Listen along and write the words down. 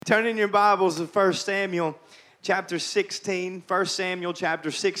Turn in your Bibles to 1 Samuel chapter 16. 1 Samuel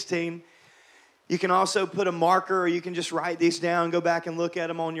chapter 16. You can also put a marker, or you can just write these down, go back and look at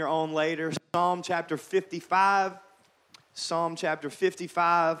them on your own later. Psalm chapter 55, Psalm chapter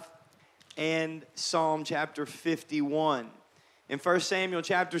 55, and Psalm chapter 51. In 1 Samuel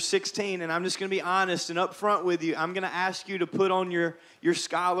chapter 16, and I'm just going to be honest and upfront with you, I'm going to ask you to put on your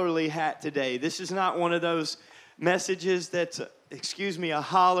scholarly hat today. This is not one of those messages that's, a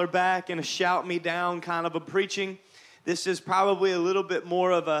holler back and a shout me down kind of a preaching. This is probably a little bit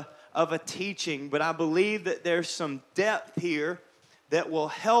more of a teaching, but I believe that there's some depth here that will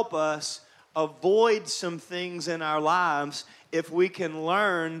help us avoid some things in our lives if we can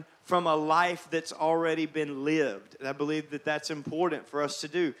learn from a life that's already been lived. And I believe that that's important for us to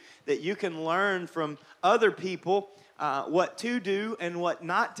do, that you can learn from other people what to do and what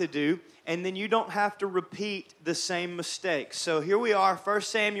not to do, and then you don't have to repeat the same mistakes. So here we are, 1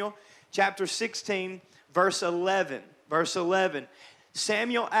 Samuel chapter 16, verse 11. Verse 11,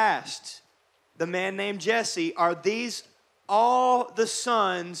 Samuel asked the man named Jesse, "Are these all the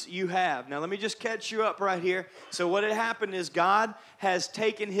sons you have?" Now let me just catch you up right here. So what had happened is God has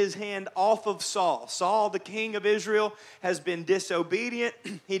taken his hand off of Saul. Saul, the king of Israel, has been disobedient.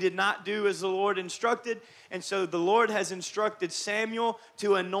 He did not do as the Lord instructed. And so the Lord has instructed Samuel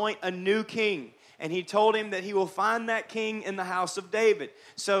to anoint a new king. And he told him that he will find that king in the house of David.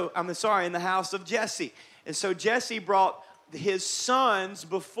 In the house of Jesse. And so Jesse brought his sons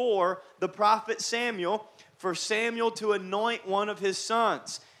before the prophet Samuel for Samuel to anoint one of his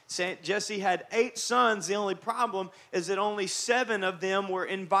sons. Jesse had 8 sons. The only problem is that only 7 of them were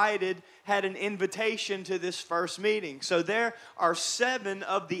invited, had an invitation to this first meeting. So there are 7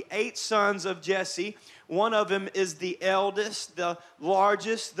 of the 8 sons of Jesse. One of them is the eldest, the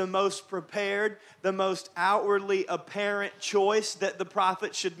largest, the most prepared, the most outwardly apparent choice that the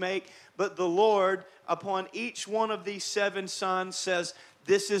prophet should make. But the Lord, upon each one of these 7 sons, says,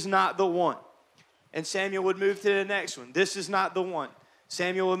 "This is not the one." And Samuel would move to the next one. "This is not the one."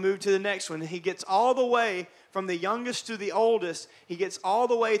 Samuel would move to the next one. He gets all the way from the youngest to the oldest. He gets all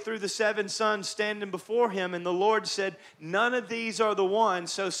the way through the 7 sons standing before him. And the Lord said, "None of these are the one."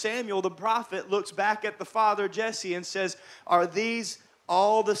 So Samuel, the prophet, looks back at the father Jesse and says, "Are these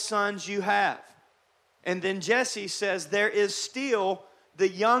all the sons you have?" And then Jesse says, "There is still the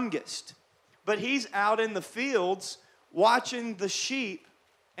youngest, but he's out in the fields watching the sheep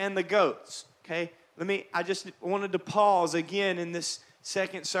and the goats." Okay, I just wanted to pause again in this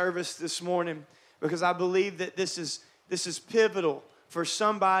second service this morning, because I believe that this is pivotal for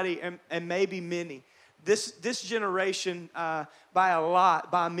somebody and maybe many. This generation,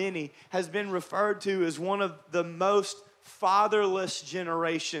 by many, has been referred to as one of the most fatherless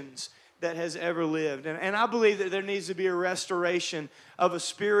generations that has ever lived. And I believe that there needs to be a restoration of a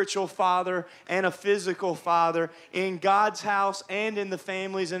spiritual father and a physical father in God's house and in the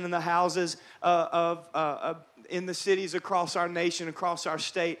families and in the houses in the cities across our nation, across our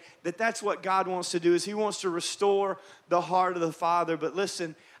state. That's what God wants to do, is he wants to restore the heart of the father. But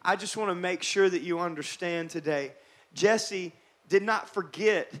listen, I just want to make sure that you understand today, Jesse did not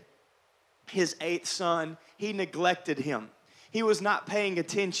forget his 8th son. He neglected him. He was not paying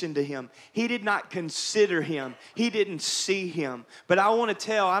attention to him. He did not consider him. He didn't see him. But I want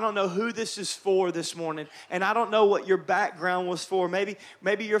to I don't know who this is for this morning, and I don't know what your background was for. Maybe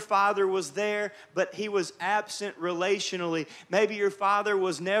your father was there, but he was absent relationally. Maybe your father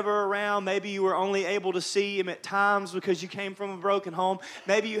was never around. Maybe you were only able to see him at times because you came from a broken home.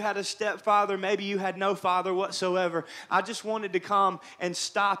 Maybe you had a stepfather. Maybe you had no father whatsoever. I just wanted to come and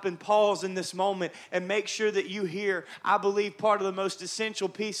stop and pause in this moment and make sure that you hear, I believe, part of the most essential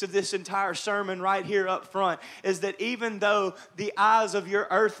piece of this entire sermon right here up front is that even though the eyes of your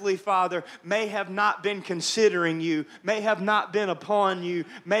earthly father may have not been considering you, may have not been upon you,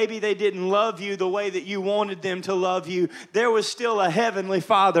 maybe they didn't love you the way that you wanted them to love you, there was still a heavenly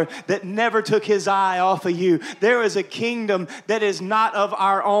father that never took his eye off of you. There is a kingdom that is not of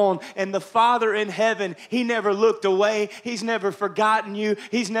our own, and the Father in heaven, he never looked away. He's never forgotten you.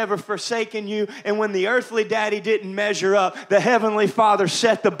 He's never forsaken you. And when the earthly daddy didn't measure up, the heavenly Father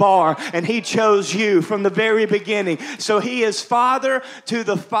set the bar, and he chose you from the very beginning. So he is father to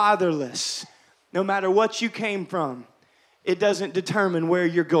the fatherless. No matter what you came from, it doesn't determine where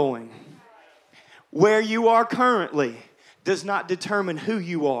you're going. Where you are currently does not determine who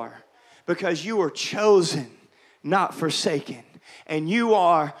you are, because you are chosen, not forsaken. And you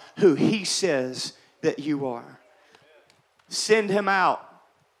are who he says that you are. Send him out.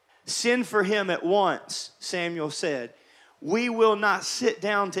 Send for him at once, Samuel said. We will not sit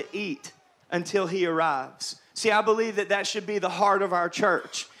down to eat until he arrives. See, I believe that should be the heart of our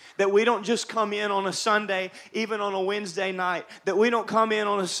church, that we don't just come in on a Sunday, even on a Wednesday night, that we don't come in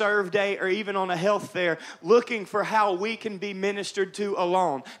on a serve day or even on a health fair looking for how we can be ministered to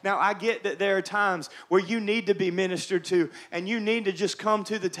alone. Now, I get that there are times where you need to be ministered to and you need to just come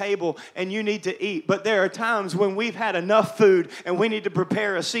to the table and you need to eat. But there are times when we've had enough food and we need to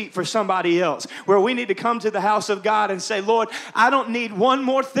prepare a seat for somebody else, where we need to come to the house of God and say, Lord, I don't need one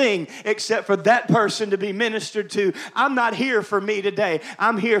more thing except for that person to be ministered to. I'm not here for me today.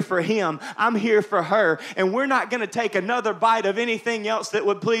 I'm here for him. I'm here for her. And we're not going to take another bite of anything else that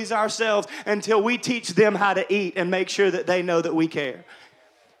would please ourselves until we teach them how to eat and make sure that they know that we care.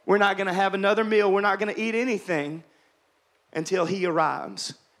 We're not going to have another meal. We're not going to eat anything until he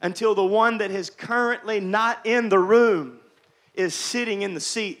arrives, until the one that is currently not in the room is sitting in the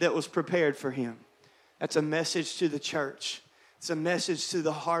seat that was prepared for him. That's a message to the church. It's a message to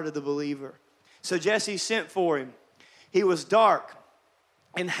the heart of the believer. So Jesse sent for him. He was dark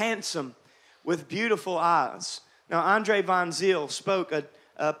and handsome with beautiful eyes. Now, Andre Von Zyl spoke an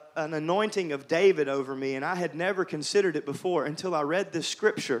anointing of David over me, and I had never considered it before until I read this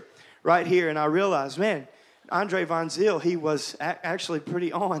scripture right here, and I realized, man, Andre Von Zyl, he was actually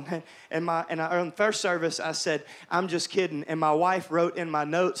pretty on. And on first service, I said, I'm just kidding. And my wife wrote in my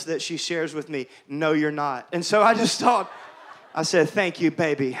notes that she shares with me, no, you're not. And so I just thought, I said, thank you,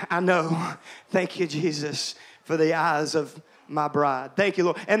 baby. I know. Thank you, Jesus, for the eyes of my bride. Thank you,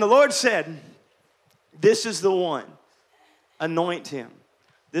 Lord. And the Lord said, this is the one. Anoint him.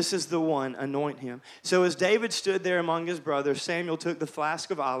 This is the one, anoint him. So as David stood there among his brothers, Samuel took the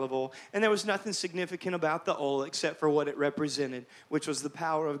flask of olive oil, and there was nothing significant about the oil except for what it represented, which was the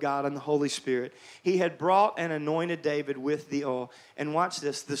power of God and the Holy Spirit. He had brought and anointed David with the oil. And watch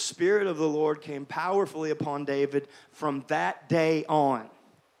this, the Spirit of the Lord came powerfully upon David from that day on.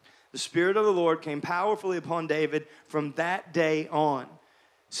 The Spirit of the Lord came powerfully upon David from that day on.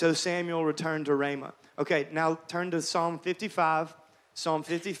 So Samuel returned to Ramah. Okay, now turn to Psalm 55. Psalm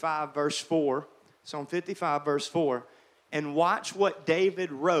 55, verse 4. Psalm 55, verse 4. And watch what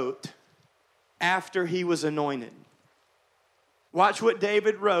David wrote after he was anointed. Watch what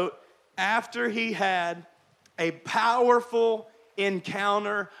David wrote after he had a powerful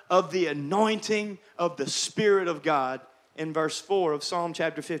encounter of the anointing of the Spirit of God. In verse 4 of Psalm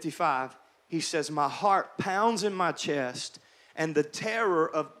chapter 55, he says, my heart pounds in my chest, and the terror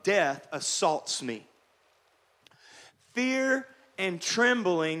of death assaults me. Fear and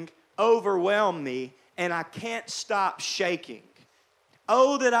trembling overwhelm me, and I can't stop shaking.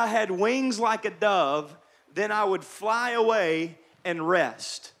 Oh, that I had wings like a dove, then I would fly away and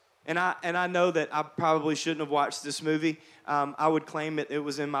rest. And I know that I probably shouldn't have watched this movie. I would claim it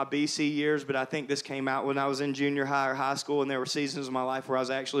was in my BC years, but I think this came out when I was in junior high or high school, and there were seasons of my life where I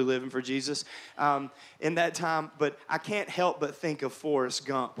was actually living for Jesus in that time. But I can't help but think of Forrest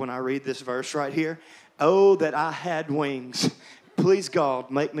Gump when I read this verse right here. Oh, that I had wings. Please,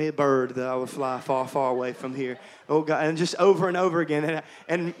 God, make me a bird that I would fly far, far away from here. Oh, God, and just over and over again.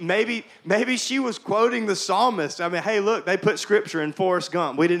 And maybe she was quoting the psalmist. I mean, hey, look, they put scripture in Forrest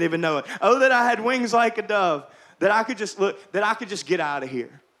Gump. We didn't even know it. Oh, that I had wings like a dove, that I could just get out of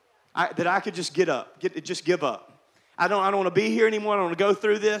here, that I could just get up, just give up. I don't want to be here anymore. I don't want to go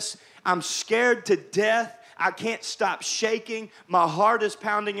through this. I'm scared to death. I can't stop shaking. My heart is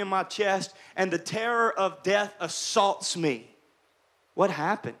pounding in my chest, and the terror of death assaults me. What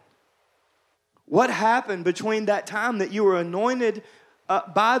happened? What happened between that time that you were anointed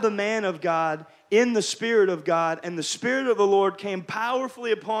by the man of God in the Spirit of God, and the Spirit of the Lord came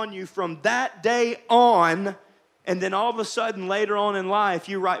powerfully upon you from that day on, and then all of a sudden later on in life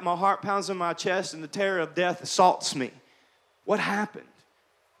you write, my heart pounds in my chest and the terror of death assaults me. What happened?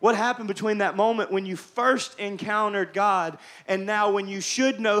 What happened between that moment when you first encountered God and now when you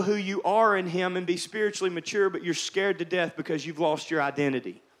should know who you are in Him and be spiritually mature, but you're scared to death because you've lost your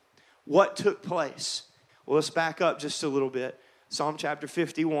identity? What took place? Well, let's back up just a little bit. Psalm chapter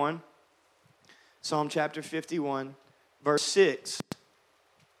 51. Psalm chapter 51, verse 6.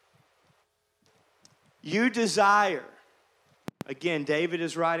 You desire, again, David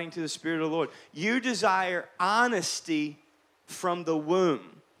is writing to the Spirit of the Lord. You desire honesty from the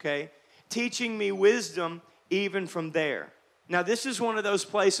womb. Okay, teaching me wisdom even from there. Now, this is one of those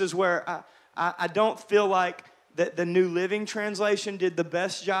places where I don't feel like that the New Living Translation did the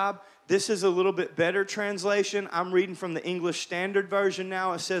best job. This is a little bit better translation. I'm reading from the English Standard Version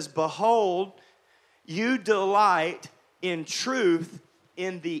now. It says, behold, you delight in truth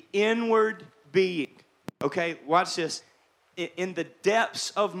in the inward being. Okay, watch this. In the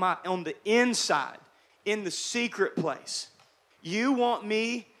depths of on the inside, in the secret place. You want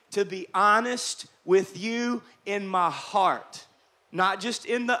me to be honest with you in my heart. Not just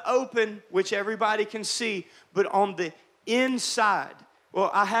in the open, which everybody can see, but on the inside.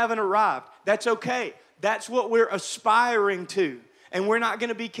 Well, I haven't arrived. That's okay. That's what we're aspiring to. And we're not going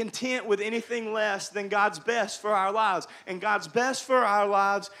to be content with anything less than God's best for our lives. And God's best for our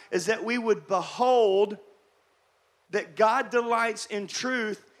lives is that we would behold that God delights in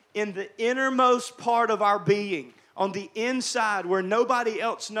truth in the innermost part of our being, on the inside where nobody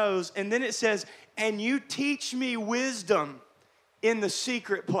else knows. And then it says, and you teach me wisdom in the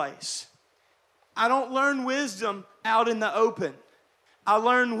secret place. I don't learn wisdom out in the open. I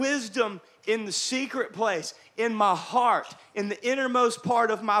learn wisdom in the secret place, in my heart, in the innermost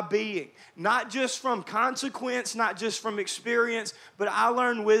part of my being. Not just from consequence, not just from experience, but I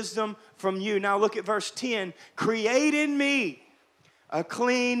learn wisdom from you. Now look at verse 10. Create in me a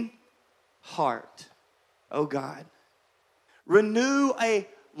clean heart, O God. Renew a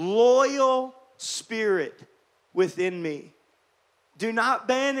loyal spirit within me. Do not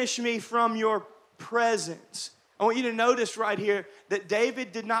banish me from your presence. I want you to notice right here that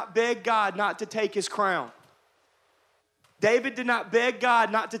David did not beg God not to take his crown. David did not beg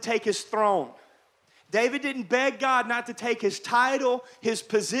God not to take his throne. David didn't beg God not to take his title, his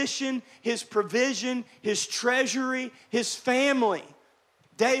position, his provision, his treasury, his family.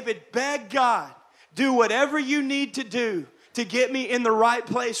 David begged God, do whatever you need to do to get me in the right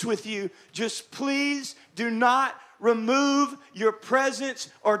place with you. Just please do not remove your presence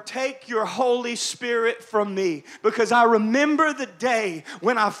or take your Holy Spirit from me. Because I remember the day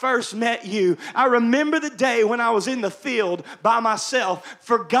when I first met you. I remember the day when I was in the field by myself,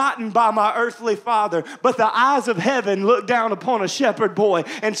 forgotten by my earthly father. But the eyes of heaven looked down upon a shepherd boy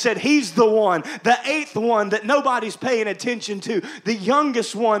and said, he's the one, the eighth one that nobody's paying attention to, the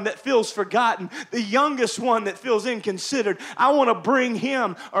youngest one that feels forgotten, the youngest one that feels inconsidered. I want to bring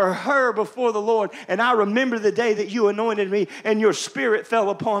him or her before the Lord. And I remember the day that you anointed me and your spirit fell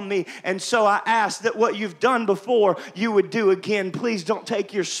upon me. And so I ask that what you've done before, you would do again. Please don't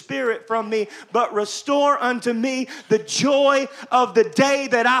take your spirit from me, but restore unto me the joy of the day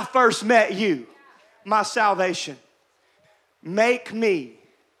that I first met you, my salvation. Make me,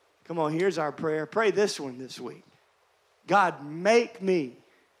 come on, here's our prayer. Pray this one this week. God, make me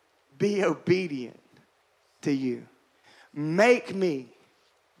be obedient to you. Make me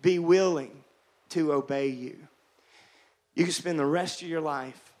be willing to obey you. You can spend the rest of your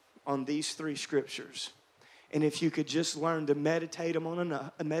life on these three scriptures. And if you could just learn to meditate on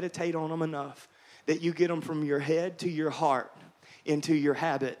them enough that you get them from your head to your heart into your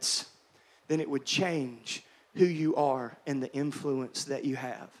habits, then it would change who you are and the influence that you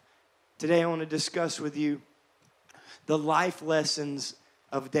have. Today I want to discuss with you the life lessons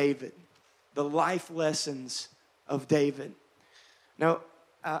of David. The life lessons of David. Now,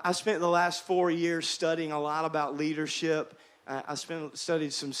 I spent the last 4 years studying a lot about leadership. I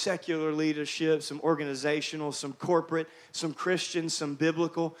studied some secular leadership, some organizational, some corporate, some Christian, some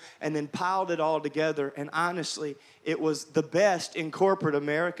biblical, and then piled it all together. And honestly, it was the best in corporate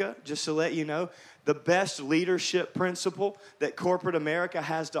America, just to let you know. The best leadership principle that corporate America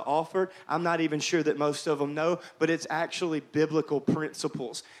has to offer. I'm not even sure that most of them know, but it's actually biblical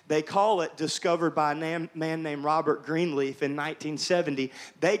principles. They call it, discovered by a man named Robert Greenleaf in 1970,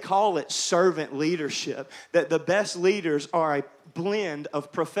 they call it servant leadership. That the best leaders are a blend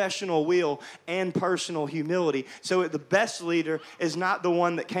of professional will and personal humility. So the best leader is not the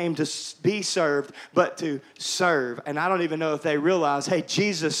one that came to be served, but to serve. And I don't even know if they realize, hey,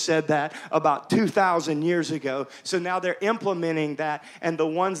 Jesus said that about 2,000 years ago. So now they're implementing that, and the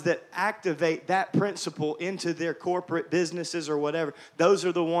ones that activate that principle into their corporate businesses or whatever, those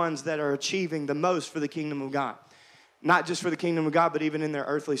are the ones that are achieving the most for the kingdom of God. Not just for the kingdom of God, but even in their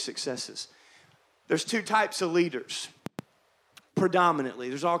earthly successes. There's two types of leaders. Predominantly.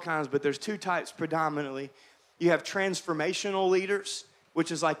 There's all kinds, but there's two types predominantly. You have transformational leaders, which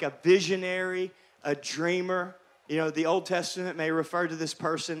is like a visionary, a dreamer. You know, the Old Testament may refer to this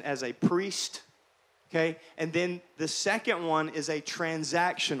person as a priest, okay? And then the second one is a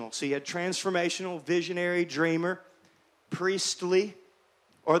transactional. So you have transformational, visionary, dreamer, priestly,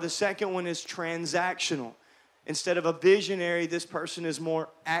 or the second one is transactional. Instead of a visionary, this person is more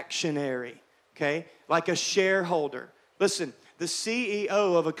actionary, okay? Like a shareholder. Listen, the CEO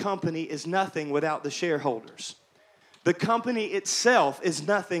of a company is nothing without the shareholders. The company itself is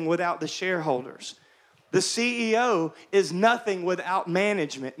nothing without the shareholders. The CEO is nothing without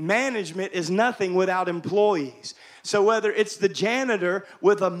management. Management is nothing without employees. So whether it's the janitor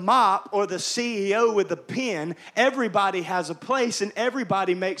with a mop or the CEO with a pen, everybody has a place and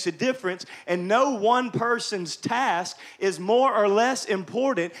everybody makes a difference. And no one person's task is more or less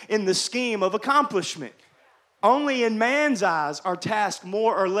important in the scheme of accomplishment. Only in man's eyes are tasks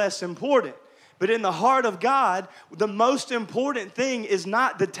more or less important. But in the heart of God, the most important thing is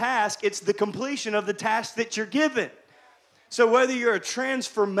not the task, it's the completion of the task that you're given. So whether you're a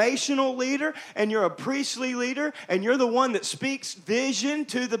transformational leader and you're a priestly leader and you're the one that speaks vision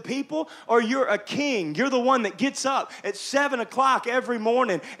to the people, or you're a king, you're the one that gets up at 7 o'clock every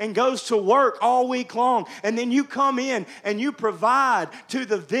morning and goes to work all week long, and then you come in and you provide to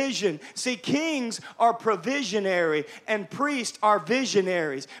the vision. See, kings are provisionary and priests are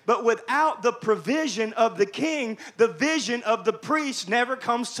visionaries. But without the provision of the king, the vision of the priest never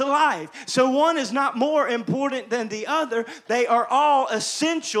comes to life. So one is not more important than the other. They are all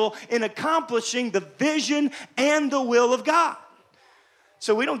essential in accomplishing the vision and the will of God.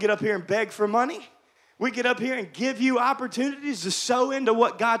 So we don't get up here and beg for money. We get up here and give you opportunities to sow into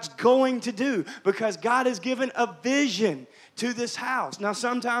what God's going to do, because God has given a vision to this house. Now,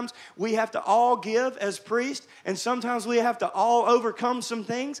 sometimes we have to all give as priests, and sometimes we have to all overcome some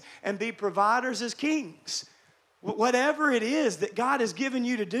things and be providers as kings. Whatever it is that God has given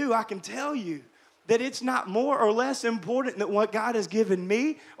you to do, I can tell you that it's not more or less important than what God has given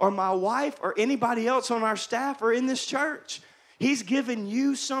me or my wife or anybody else on our staff or in this church. He's given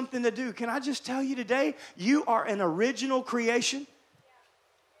you something to do. Can I just tell you today, you are an original creation.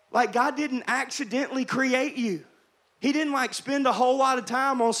 Like, God didn't accidentally create you. He didn't spend a whole lot of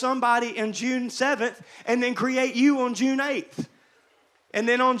time on somebody on June 7th and then create you on June 8th. And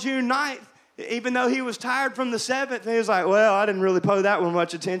then on June 9th, even though he was tired from the 7th, he was like, well, I didn't really pay that one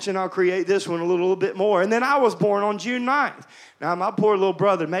much attention. I'll create this one a little bit more. And then I was born on June 9th. Now, my poor little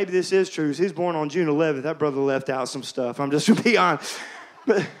brother, maybe this is true. He's born on June 11th. That brother left out some stuff. I'm just going to be honest.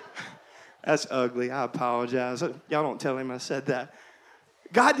 But that's ugly. I apologize. Y'all don't tell him I said that.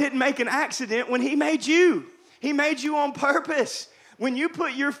 God didn't make an accident when he made you. He made you on purpose. When you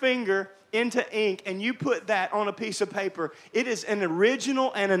put your finger into ink and you put that on a piece of paper, it is an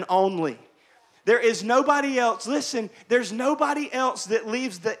original and an only. There is nobody else. Listen, there's nobody else that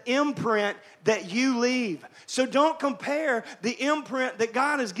leaves the imprint that you leave. So don't compare the imprint that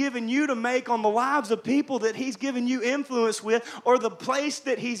God has given you to make on the lives of people that he's given you influence with, or the place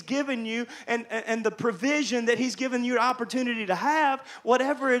that he's given you and the provision that he's given you an opportunity to have.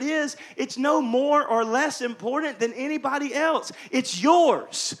 Whatever it is, it's no more or less important than anybody else. It's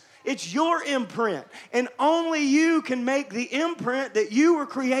yours. It's your imprint, and only you can make the imprint that you were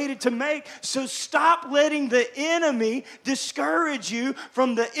created to make. So stop letting the enemy discourage you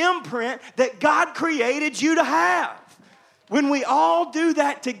from the imprint that God created you to have. When we all do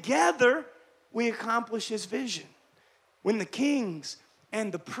that together, we accomplish his vision. When the kings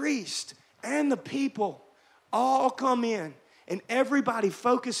and the priest and the people all come in and everybody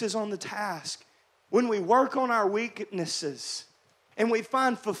focuses on the task, when we work on our weaknesses, and we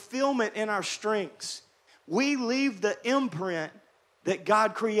find fulfillment in our strengths, we leave the imprint that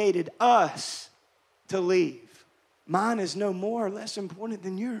God created us to leave. Mine is no more or less important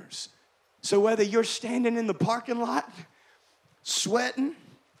than yours. So whether you're standing in the parking lot, sweating,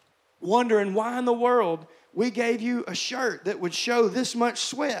 wondering why in the world we gave you a shirt that would show this much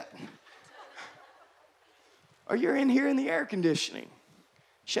sweat, or you're in here in the air conditioning,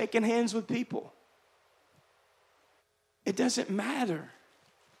 shaking hands with people, it doesn't matter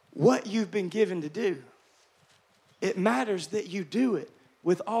what you've been given to do. It matters that you do it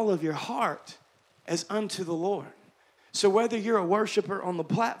with all of your heart as unto the Lord. So whether you're a worshiper on the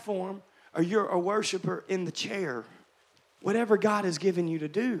platform or you're a worshiper in the chair, whatever God has given you to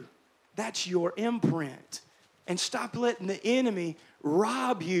do, that's your imprint. And stop letting the enemy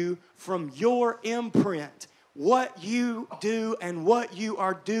rob you from your imprint. What you do and what you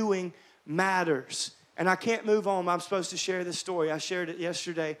are doing matters. And I can't move on. I'm supposed to share this story. I shared it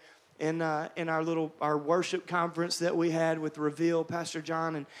yesterday in our worship conference that we had with Reveal. Pastor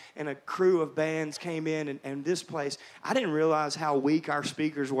John and a crew of bands came in, and this place, I didn't realize how weak our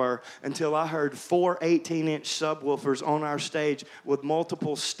speakers were until I heard 4 18-inch subwoofers on our stage with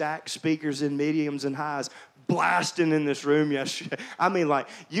multiple stacked speakers in mediums and highs blasting in this room yesterday. I mean,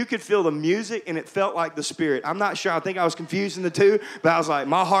 you could feel the music, and it felt like the Spirit. I'm not sure. I think I was confusing the two, but I was like,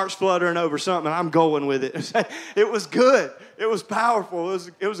 my heart's fluttering over something, and I'm going with it. It was good. It was powerful.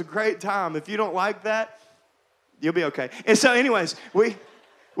 It was a great time. If you don't like that, you'll be okay. And so anyways, we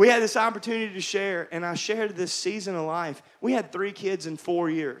had this opportunity to share, and I shared this season of life. We had 3 kids in 4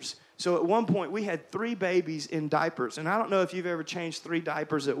 years. So at one point, we had 3 babies in diapers. And I don't know if you've ever changed 3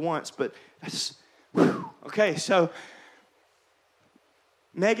 diapers at once, but that's... Whew. Okay, so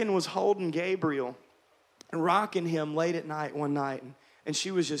Megan was holding Gabriel and rocking him late at night one night. And she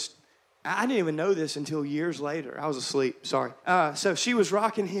was just, I didn't even know this until years later. I was asleep, sorry. So she was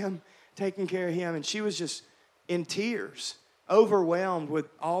rocking him, taking care of him, and she was just in tears, overwhelmed with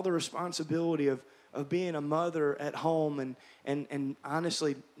all the responsibility of being a mother at home and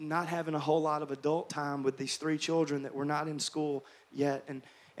honestly not having a whole lot of adult time with these 3 children that were not in school yet.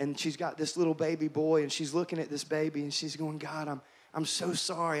 And she's got this little baby boy, and she's looking at this baby, and she's going, God, I'm so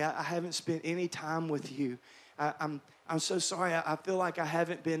sorry. I haven't spent any time with you. I'm so sorry. I feel like I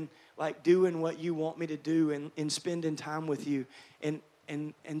haven't been like doing what you want me to do and spending time with you.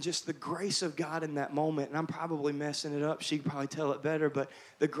 And just the grace of God in that moment, and I'm probably messing it up. She'd probably tell it better, but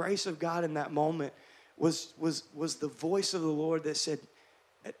the grace of God in that moment was the voice of the Lord that said,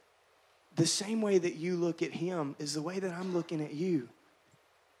 the same way that you look at him is the way that I'm looking at you.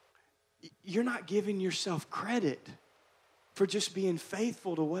 You're not giving yourself credit for just being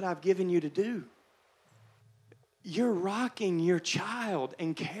faithful to what I've given you to do. You're rocking your child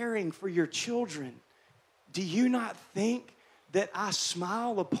and caring for your children. Do you not think that I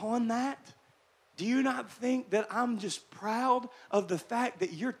smile upon that? Do you not think that I'm just proud of the fact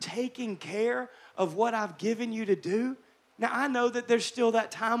that you're taking care of what I've given you to do? Now, I know that there's still that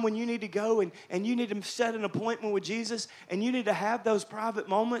time when you need to go and you need to set an appointment with Jesus and you need to have those private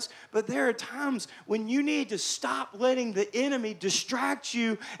moments, but there are times when you need to stop letting the enemy distract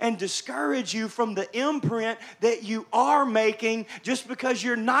you and discourage you from the imprint that you are making just because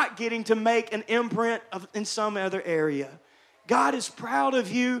you're not getting to make an imprint in some other area. God is proud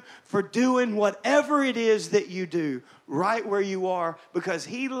of you for doing whatever it is that you do right where you are because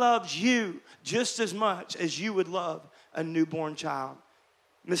he loves you just as much as you would love a newborn child.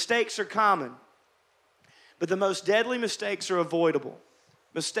 Mistakes are common, but the most deadly mistakes are avoidable.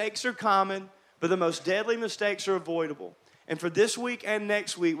 Mistakes are common, but the most deadly mistakes are avoidable. And for this week and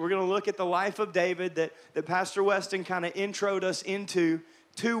next week, we're going to look at the life of David that Pastor Weston kind of introed us into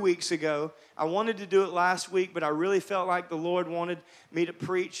 2 weeks ago. I wanted to do it last week, but I really felt like the Lord wanted me to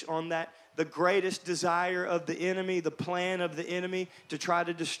preach on that, the greatest desire of the enemy, the plan of the enemy to try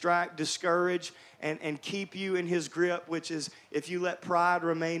to distract, discourage, and keep you in his grip, which is if you let pride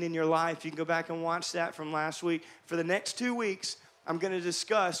remain in your life. You can go back and watch that from last week. For the next 2 weeks, I'm going to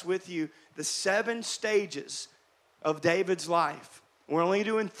discuss with you the 7 stages of David's life. We're only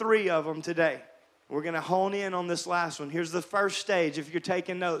doing 3 of them today. We're going to hone in on this last one. Here's the first stage. If you're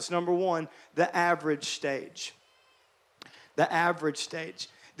taking notes, number 1, the average stage. The average stage.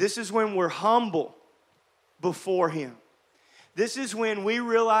 This is when we're humble before him. This is when we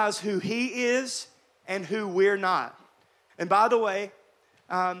realize who he is and who we're not. And by the way,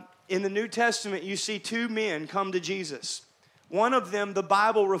 in the New Testament, you see 2 men come to Jesus. One of them, the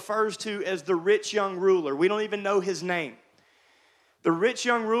Bible refers to as the rich young ruler. We don't even know his name. The rich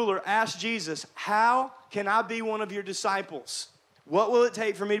young ruler asked Jesus, how can I be one of your disciples? What will it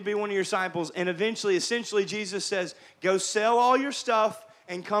take for me to be one of your disciples? And essentially, Jesus says, go sell all your stuff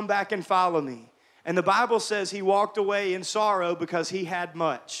and come back and follow me. And the Bible says he walked away in sorrow because he had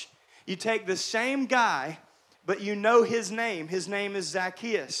much. You take the same guy, but you know his name. His name is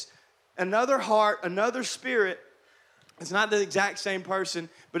Zacchaeus. Another heart, another spirit. It's not the exact same person,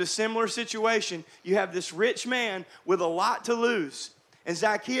 but a similar situation. You have this rich man with a lot to lose. And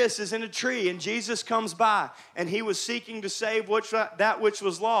Zacchaeus is in a tree, and Jesus comes by, and he was seeking to save that which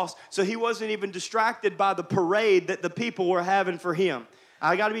was lost. So he wasn't even distracted by the parade that the people were having for him.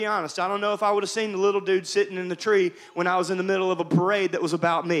 I got to be honest, I don't know if I would have seen the little dude sitting in the tree when I was in the middle of a parade that was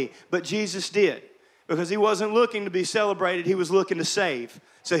about me. But Jesus did, because he wasn't looking to be celebrated, he was looking to save.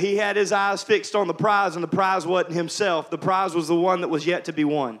 So he had his eyes fixed on the prize, and the prize wasn't himself. The prize was the one that was yet to be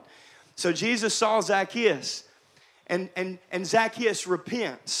won. So Jesus saw Zacchaeus, and Zacchaeus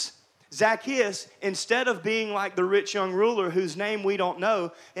repents. Zacchaeus, instead of being like the rich young ruler whose name we don't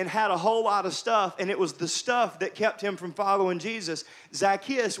know and had a whole lot of stuff, and it was the stuff that kept him from following Jesus,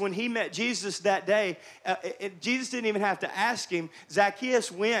 Zacchaeus, when he met Jesus that day, Jesus didn't even have to ask him.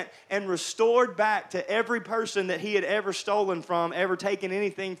 Zacchaeus went and restored back to every person that he had ever stolen from, ever taken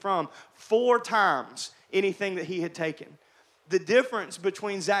anything from, 4 times anything that he had taken. The difference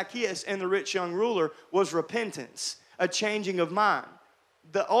between Zacchaeus and the rich young ruler was repentance, a changing of mind.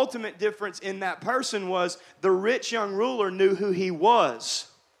 The ultimate difference in that person was the rich young ruler knew who he was,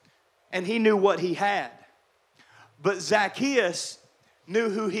 and he knew what he had. But Zacchaeus knew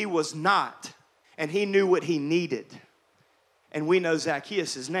who he was not, and he knew what he needed. And we know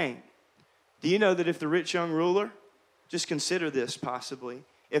Zacchaeus' name. Do you know that if the rich young ruler, just consider this possibly,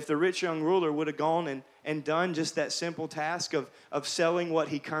 if the rich young ruler would have gone and done just that simple task of selling what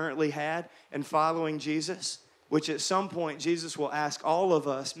he currently had and following Jesus, which at some point Jesus will ask all of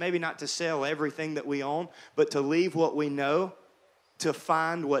us, maybe not to sell everything that we own, but to leave what we know to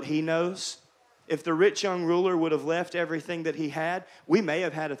find what he knows. if the rich young ruler would have left everything that he had, we may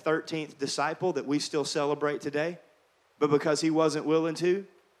have had a 13th disciple that we still celebrate today. But because he wasn't willing to,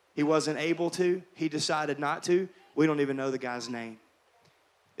 he wasn't able to, he decided not to, we don't even know the guy's name.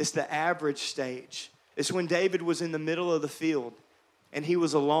 It's the average stage. It's when David was in the middle of the field and he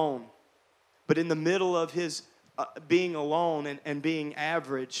was alone. But in the middle of his being alone and being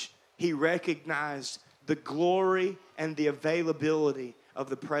average, he recognized the glory and the availability of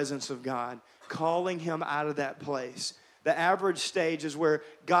the presence of God, calling him out of that place. The average stage is where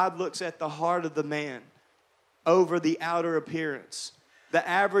God looks at the heart of the man over the outer appearance. The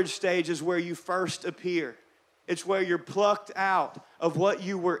average stage is where you first appear. It's where you're plucked out of what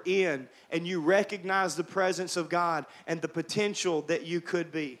you were in and you recognize the presence of God and the potential that you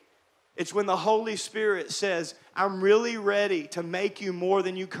could be. It's when the Holy Spirit says, I'm really ready to make you more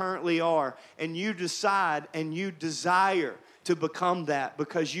than you currently are. And you decide and you desire to become that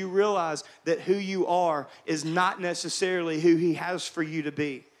because you realize that who you are is not necessarily who He has for you to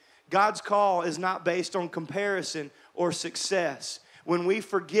be. God's call is not based on comparison or success. When we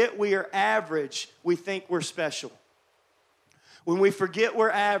forget we are average, we think we're special. When we forget we're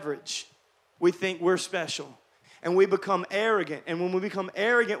average, we think we're special. And we become arrogant. And when we become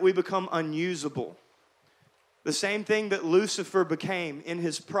arrogant, we become unusable. The same thing that Lucifer became in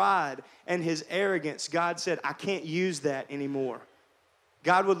his pride and his arrogance, God said, I can't use that anymore.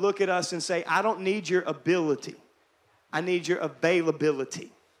 God would look at us and say, I don't need your ability. I need your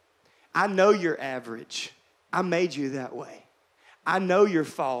availability. I know you're average. I made you that way. I know you're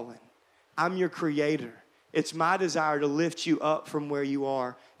fallen. I'm your creator. It's my desire to lift you up from where you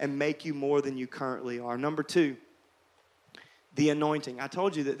are and make you more than you currently are. Number 2, the anointing. I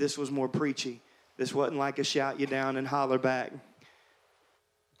told you that this was more preachy. This wasn't like a shout you down and holler back.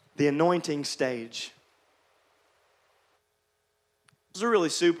 The anointing stage. This is a really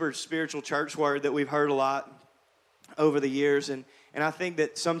super spiritual church word that we've heard a lot over the years, and I think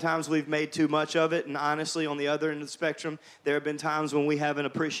that sometimes we've made too much of it, and honestly, on the other end of the spectrum, there have been times when we haven't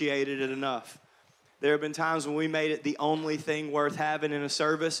appreciated it enough. There have been times when we made it the only thing worth having in a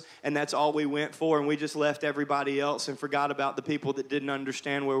service, and that's all we went for, and we just left everybody else and forgot about the people that didn't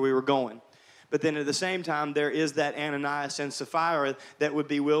understand where we were going. But then at the same time, there is that Ananias and Sapphira that would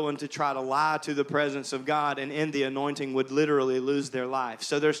be willing to try to lie to the presence of God, and in the anointing would literally lose their life.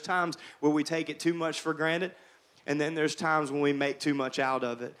 So there's times where we take it too much for granted, and then there's times when we make too much out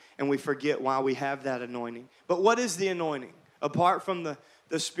of it, and we forget why we have that anointing. But what is the anointing? Apart from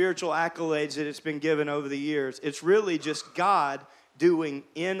the spiritual accolades that it's been given over the years, it's really just God doing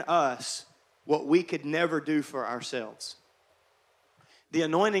in us what we could never do for ourselves. The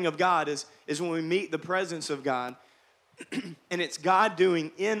anointing of God is when we meet the presence of God, and it's God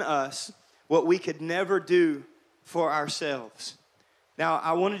doing in us what we could never do for ourselves. Now,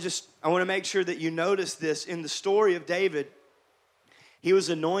 I want to make sure that you notice this in the story of David. He was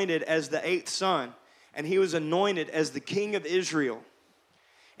anointed as the 8th son, and he was anointed as the king of Israel.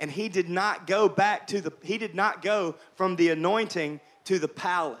 And he did not go from the anointing to the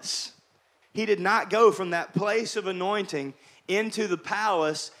palace. He did not go from that place of anointing into the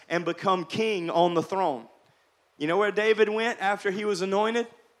palace and become king on the throne. You know where David went after he was anointed?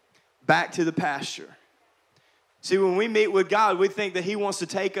 Back to the pasture. See, when we meet with God, we think that He wants to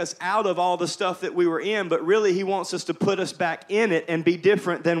take us out of all the stuff that we were in, but really He wants us to put us back in it and be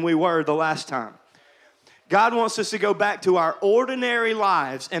different than we were the last time. God wants us to go back to our ordinary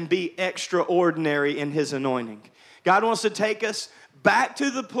lives and be extraordinary in His anointing. God wants to take us back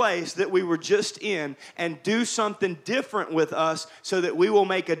to the place that we were just in and do something different with us so that we will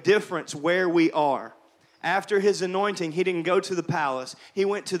make a difference where we are. After His anointing, He didn't go to the palace. He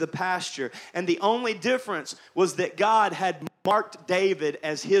went to the pasture. And the only difference was that God had marked David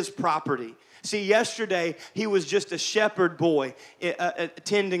as His property. See, yesterday, he was just a shepherd boy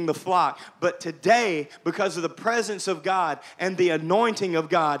attending the flock. But today, because of the presence of God and the anointing of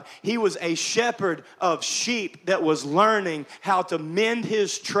God, he was a shepherd of sheep that was learning how to mend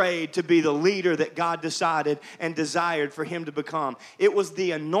his trade to be the leader that God decided and desired for him to become. It was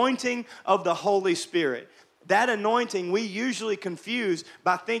the anointing of the Holy Spirit. That anointing we usually confuse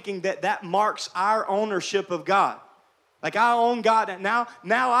by thinking that marks our ownership of God. Like I own God, and now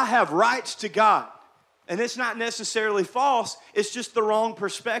I have rights to God. And it's not necessarily false, it's just the wrong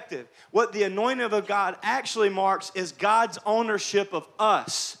perspective. What the anointing of God actually marks is God's ownership of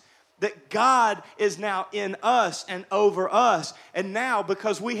us. That God is now in us and over us. And now,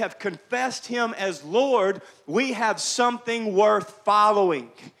 because we have confessed Him as Lord, we have something worth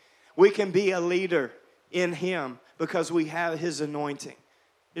following. We can be a leader in Him because we have His anointing.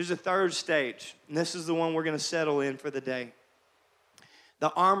 There's a third stage, and this is the one we're going to settle in for the day.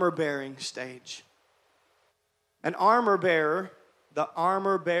 the armor-bearing stage. An armor bearer, the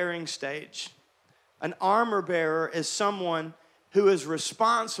armor-bearing stage. An armor bearer is someone who is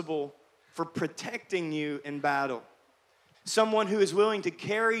responsible for protecting you in battle. Someone who is willing to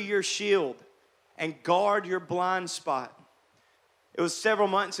carry your shield and guard your blind spot. It was several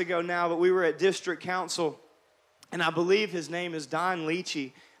months ago now, but we were at district council, and I believe his name is Don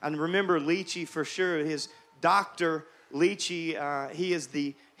Leachy. I remember Leachy for sure. His Dr. Leachy, he is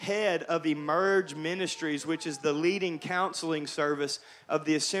the head of Emerge Ministries, which is the leading counseling service of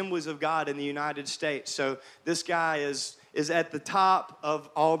the Assemblies of God in the United States. So this guy is at the top of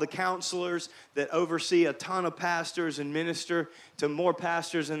all the counselors that oversee a ton of pastors and minister to more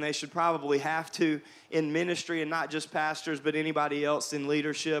pastors than they should probably have to in ministry, and not just pastors, but anybody else in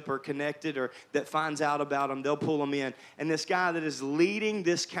leadership or connected or that finds out about them, they'll pull them in. And this guy that is leading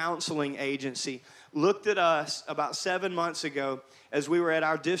this counseling agency looked at us about 7 months ago as we were at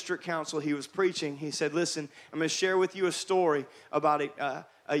our district council. He was preaching. He said, listen, I'm going to share with you a story about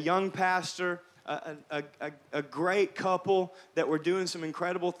a young pastor, a great couple that were doing some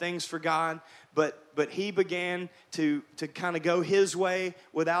incredible things for God, but he began to kind of go his way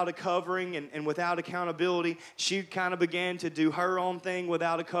without a covering and without accountability. She kind of began to do her own thing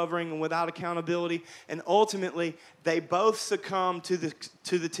without a covering and without accountability, and ultimately they both succumbed to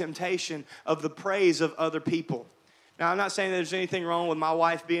the temptation of the praise of other people. Now, I'm not saying that there's anything wrong with my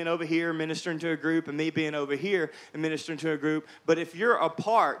wife being over here ministering to a group and me being over here and ministering to a group, but if you're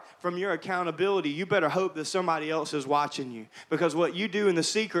apart from your accountability, you better hope that somebody else is watching you, because what you do in the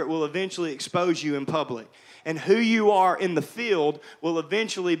secret will eventually expose you in public. And who you are in the field will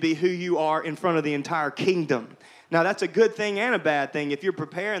eventually be who you are in front of the entire kingdom. Now, that's a good thing and a bad thing. If you're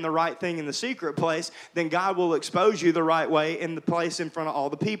preparing the right thing in the secret place, then God will expose you the right way in the place in front of all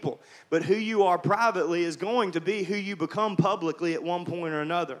the people. But who you are privately is going to be who you become publicly at one point or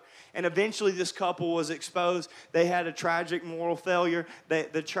another. And eventually this couple was exposed. They had a tragic moral failure.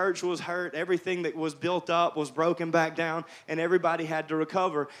 The church was hurt. Everything that was built up was broken back down, and everybody had to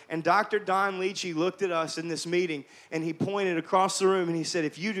recover. And Dr. Don Leachy looked at us in this meeting, and he pointed across the room, and he said,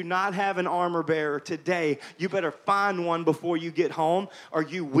 if you do not have an armor bearer today, you better find one before you get home, or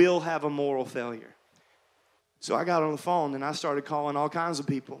you will have a moral failure. So I got on the phone, and I started calling all kinds of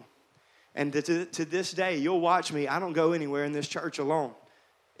people. And to this day, you'll watch me. I don't go anywhere in this church alone.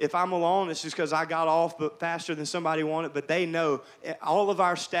 If I'm alone, it's just because I got off faster than somebody wanted. But they know, all of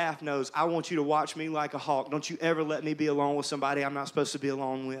our staff knows, I want you to watch me like a hawk. Don't you ever let me be alone with somebody I'm not supposed to be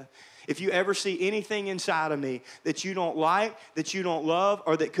alone with. If you ever see anything inside of me that you don't like, that you don't love,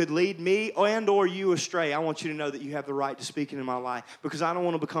 or that could lead me and or you astray, I want you to know that you have the right to speak into my life, because I don't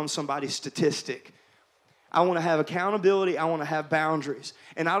want to become somebody's statistic. I want to have accountability. I want to have boundaries.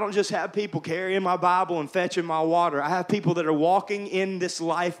 And I don't just have people carrying my Bible and fetching my water. I have people that are walking in this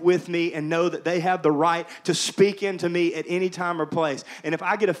life with me and know that they have the right to speak into me at any time or place. And if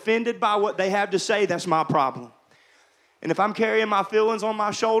I get offended by what they have to say, that's my problem. And if I'm carrying my feelings on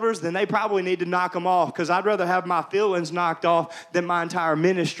my shoulders, then they probably need to knock them off, because I'd rather have my feelings knocked off than my entire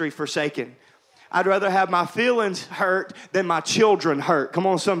ministry forsaken. I'd rather have my feelings hurt than my children hurt. Come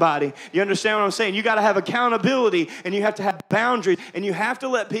on, somebody. You understand what I'm saying? You got to have accountability, and you have to have boundaries, and you have to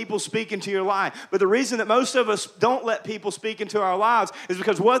let people speak into your life. But the reason that most of us don't let people speak into our lives is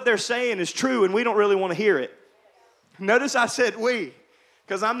because what they're saying is true, and we don't really want to hear it. Notice I said we,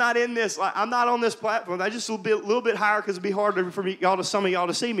 because I'm not in this. I'm not on this platform. I just a little bit higher because it'd be harder for some of y'all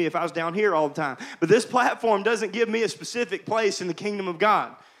to see me if I was down here all the time. But this platform doesn't give me a specific place in the kingdom of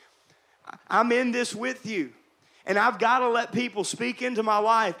God. I'm in this with you, and I've got to let people speak into my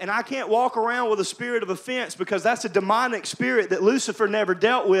life, and I can't walk around with a spirit of offense, because that's a demonic spirit that Lucifer never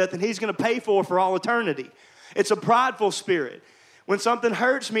dealt with, and he's going to pay for all eternity. It's a prideful spirit. When something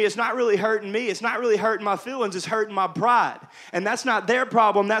hurts me, it's not really hurting me. It's not really hurting my feelings. It's hurting my pride. And that's not their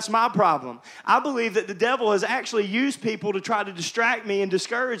problem. That's my problem. I believe that the devil has actually used people to try to distract me and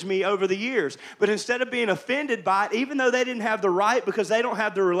discourage me over the years. But instead of being offended by it, even though they didn't have the right because they don't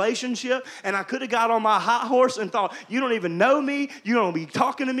have the relationship, and I could have got on my high horse and thought, you don't even know me. You don't be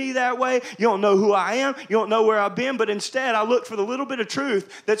talking to me that way. You don't know who I am. You don't know where I've been. But instead, I look for the little bit of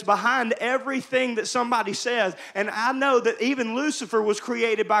truth that's behind everything that somebody says. And I know that even Lucifer was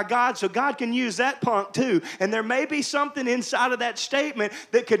created by God, so God can use that punk too. And there may be something inside of that statement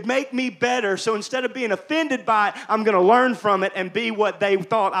that could make me better. So instead of being offended by it, I'm going to learn from it and be what they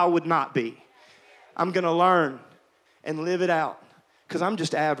thought I would not be. I'm going to learn and live it out, because I'm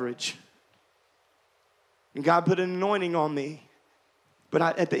just average. And God put an anointing on me,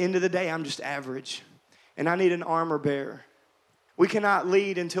 but at the end of the day, I'm just average. And I need an armor bearer. We cannot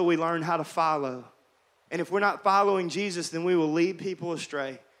lead until we learn how to follow. And if we're not following Jesus, then we will lead people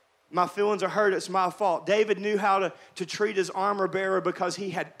astray. My feelings are hurt, it's my fault. David knew how to treat his armor bearer because he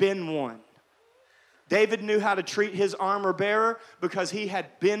had been one. David knew how to treat his armor bearer because he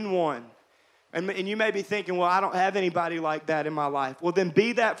had been one. And you may be thinking, well, I don't have anybody like that in my life. Well, then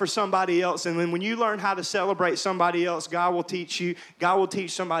be that for somebody else. And then when you learn how to celebrate somebody else, God will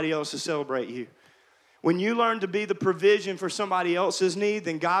teach somebody else to celebrate you. When you learn to be the provision for somebody else's need,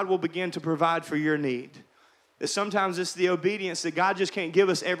 then God will begin to provide for your need. Sometimes it's the obedience that God just can't give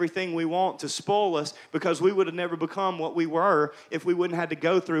us everything we want to spoil us, because we would have never become what we were if we wouldn't have had to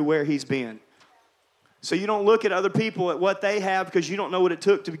go through where He's been. So you don't look at other people at what they have, because you don't know what it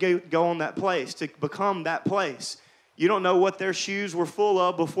took to go on that place, to become that place. You don't know what their shoes were full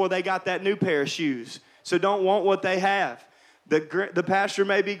of before they got that new pair of shoes. So don't want what they have. The pasture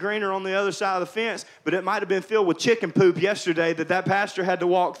may be greener on the other side of the fence, but it might have been filled with chicken poop yesterday that pastor had to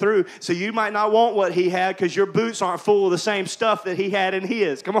walk through. So you might not want what he had, because your boots aren't full of the same stuff that he had in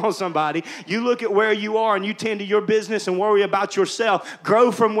his. Come on, somebody. You look at where you are and you tend to your business and worry about yourself.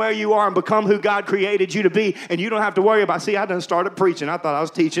 Grow from where you are and become who God created you to be, and you don't have to worry about, see, I done started preaching. I thought I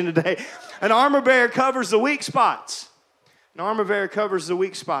was teaching today. An armor bearer covers the weak spots. An armor bearer covers the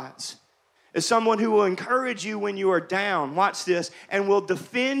weak spots. Is someone who will encourage you when you are down, watch this, and will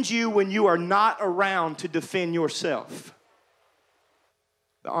defend you when you are not around to defend yourself.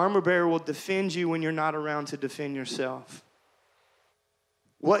 The armor bearer will defend you when you're not around to defend yourself.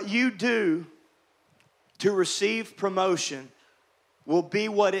 What you do to receive promotion will be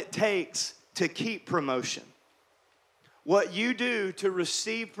what it takes to keep promotion. What you do to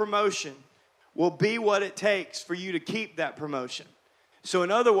receive promotion will be what it takes for you to keep that promotion. So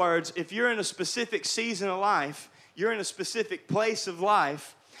in other words, if you're in a specific season of life, you're in a specific place of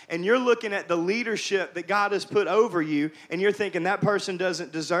life, and you're looking at the leadership that God has put over you, and you're thinking that person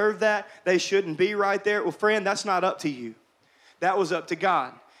doesn't deserve that, they shouldn't be right there. Well, friend, that's not up to you. That was up to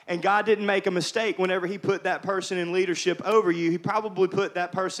God. And God didn't make a mistake whenever He put that person in leadership over you. He probably put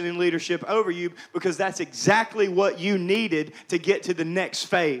that person in leadership over you because that's exactly what you needed to get to the next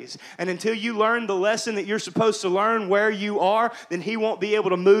phase. And until you learn the lesson that you're supposed to learn where you are, then He won't be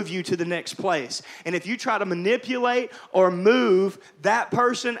able to move you to the next place. And if you try to manipulate or move that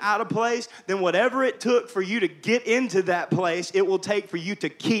person out of place, then whatever it took for you to get into that place, it will take for you to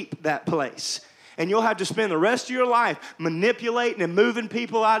keep that place. And you'll have to spend the rest of your life manipulating and moving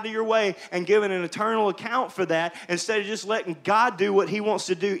people out of your way and giving an eternal account for that, instead of just letting God do what He wants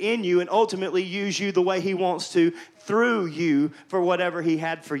to do in you and ultimately use you the way He wants to through you for whatever He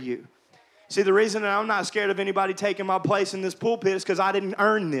had for you. See, the reason that I'm not scared of anybody taking my place in this pulpit is because I didn't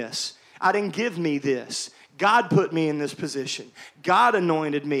earn this. I didn't give me this. God put me in this position. God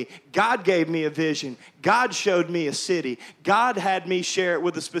anointed me. God gave me a vision. God showed me a city. God had me share it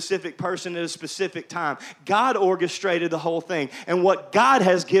with a specific person at a specific time. God orchestrated the whole thing. And what God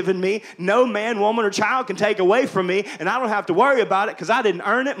has given me, no man, woman, or child can take away from me, and I don't have to worry about it because I didn't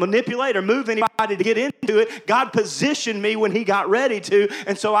earn it, manipulate, or move anybody to get into it. God positioned me when He got ready to,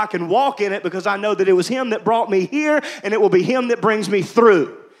 and so I can walk in it because I know that it was Him that brought me here, and it will be Him that brings me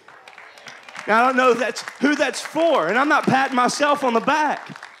through. Now, I don't know who that's for, and I'm not patting myself on the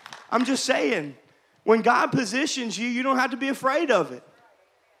back. I'm just saying, when God positions you, you don't have to be afraid of it.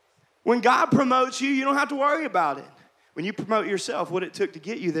 When God promotes you, you don't have to worry about it. When you promote yourself, what it took to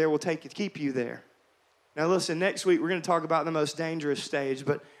get you there will take to keep you there. Now, listen, next week we're going to talk about the most dangerous stage,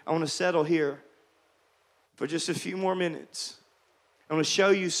 but I want to settle here for just a few more minutes. I want to show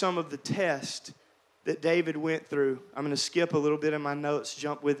you some of the tests that David went through. I'm going to skip a little bit in my notes.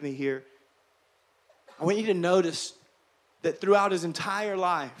 Jump with me here. I want you to notice that throughout his entire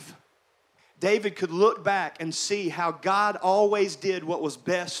life, David could look back and see how God always did what was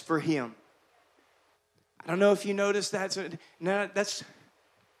best for him. I don't know if you noticed that.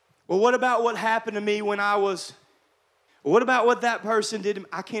 Well, what about what happened to me when I was, what about what that person did to me?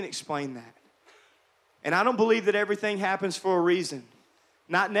 I can't explain that. And I don't believe that everything happens for a reason.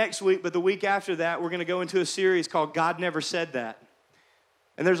 Not next week, but the week after that, we're going to go into a series called God Never Said That.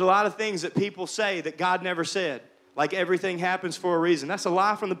 And there's a lot of things that people say that God never said, like everything happens for a reason. That's a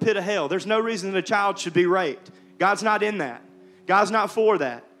lie from the pit of hell. There's no reason that a child should be raped. God's not in that. God's not for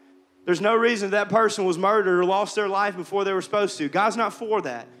that. There's no reason that person was murdered or lost their life before they were supposed to. God's not for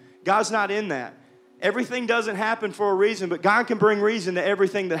that. God's not in that. Everything doesn't happen for a reason, but God can bring reason to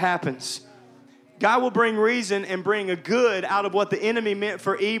everything that happens. God will bring reason and bring a good out of what the enemy meant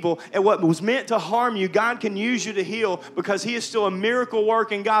for evil, and what was meant to harm you, God can use you to heal, because He is still a miracle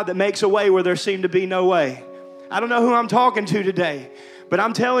working God that makes a way where there seemed to be no way. I don't know who I'm talking to today, but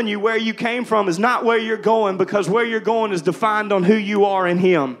I'm telling you, where you came from is not where you're going, because where you're going is defined on who you are in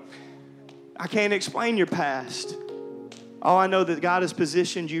Him. I can't explain your past. All I know that God has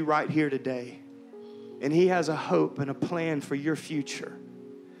positioned you right here today. And He has a hope and a plan for your future.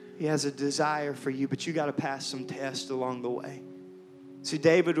 He has a desire for you, but you got to pass some tests along the way. See,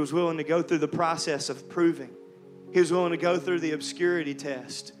 David was willing to go through the process of proving. He was willing to go through the obscurity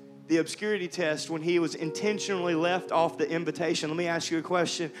test. The obscurity test when he was intentionally left off the invitation. Let me ask you a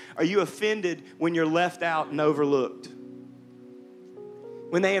question. Are you offended when you're left out and overlooked?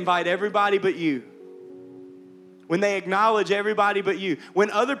 When they invite everybody but you? When they acknowledge everybody but you? When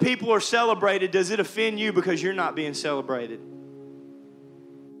other people are celebrated, does it offend you because you're not being celebrated?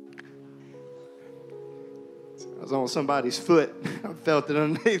 I was on somebody's foot. I felt it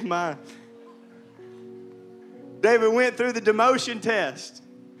underneath mine. David went through the demotion test.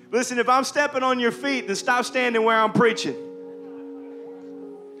 Listen, if I'm stepping on your feet, then stop standing where I'm preaching.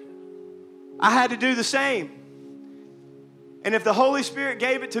 I had to do the same. And if the Holy Spirit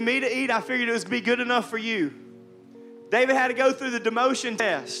gave it to me to eat, I figured it would be good enough for you. David had to go through the demotion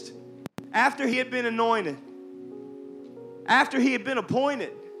test after he had been anointed, after he had been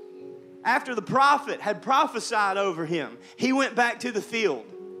appointed, after the prophet had prophesied over him. He went back to the field.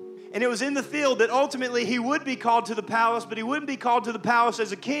 And it was in the field that ultimately he would be called to the palace, but he wouldn't be called to the palace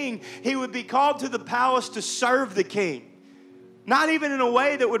as a king. He would be called to the palace to serve the king. Not even in a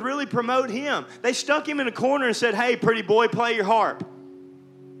way that would really promote him. They stuck him in a corner and said, hey, pretty boy, play your harp.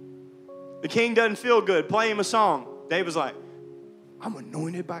 The king doesn't feel good. Play him a song. David's like, I'm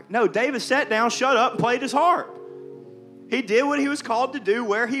anointed by... No, David sat down, shut up, and played his harp. He did what he was called to do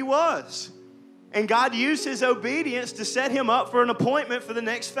where he was. And God used his obedience to set him up for an appointment for the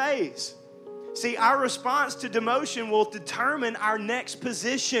next phase. See, our response to demotion will determine our next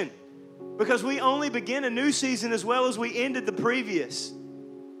position. Because we only begin a new season as well as we ended the previous.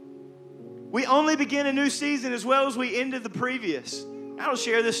 We only begin a new season as well as we ended the previous. I don't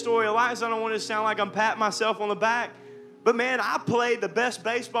share this story a lot because I don't want it to sound like I'm patting myself on the back. But man, I played the best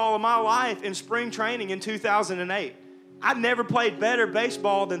baseball of my life in spring training in 2008. I never played better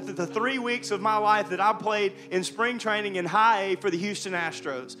baseball than the 3 weeks of my life that I played in spring training in high A for the Houston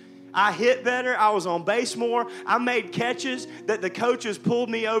Astros. I hit better. I was on base more. I made catches that the coaches pulled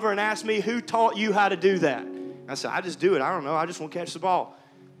me over and asked me, who taught you how to do that? I said, I just do it. I don't know. I just want to catch the ball.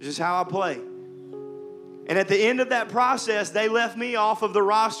 It's just how I play. And at the end of that process, they left me off of the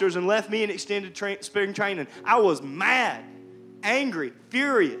rosters and left me in extended spring training. I was mad, angry,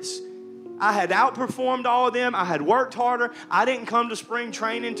 furious. I had outperformed all of them. I had worked harder. I didn't come to spring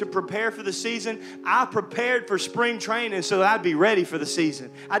training to prepare for the season. I prepared for spring training so that I'd be ready for the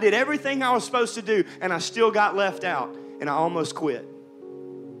season. I did everything I was supposed to do, and I still got left out, and I almost quit.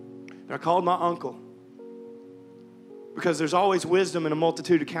 And I called my uncle because there's always wisdom in a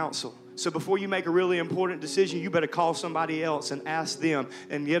multitude of counsel. So before you make a really important decision, you better call somebody else and ask them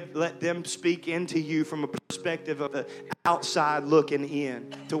and let them speak into you from a perspective of the outside looking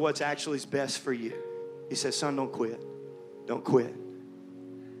in to what's actually best for you. He said, son, don't quit. Don't quit.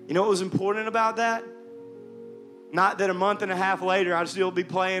 You know what was important about that? Not that a month and a half later I'd still be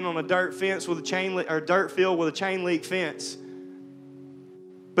playing on a dirt fence with a dirt field with a chain link fence.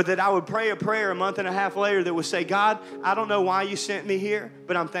 But that I would pray a prayer a month and a half later that would say, God, I don't know why you sent me here,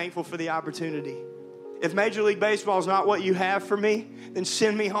 but I'm thankful for the opportunity. If Major League Baseball is not what you have for me, then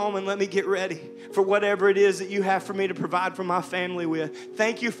send me home and let me get ready for whatever it is that you have for me to provide for my family with.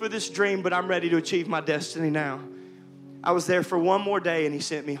 Thank you for this dream, but I'm ready to achieve my destiny now. I was there for one more day and he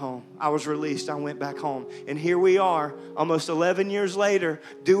sent me home. I was released. I went back home. And here we are, almost 11 years later,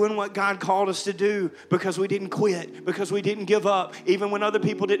 doing what God called us to do because we didn't quit, because we didn't give up. Even when other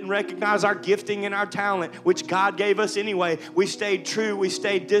people didn't recognize our gifting and our talent, which God gave us anyway, we stayed true, we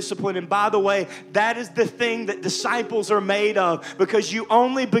stayed disciplined. And by the way, that is the thing that disciples are made of, because you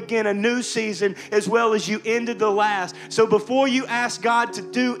only begin a new season as well as you ended the last. So before you ask God to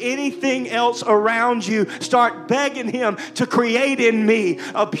do anything else around you, start begging Him to create in me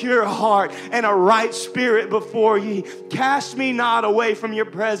a pure heart and a right spirit before ye. Cast me not away from your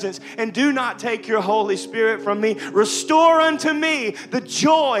presence, and do not take your Holy Spirit from me. Restore unto me the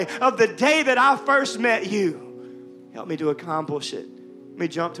joy of the day that I first met you. Help me to accomplish it. Let me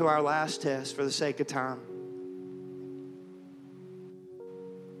jump to our last test for the sake of time.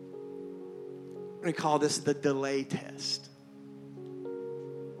 I'm going to call this the delay test.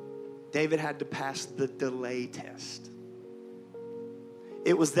 David had to pass the delay test.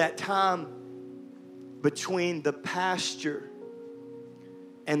 It was that time between the pasture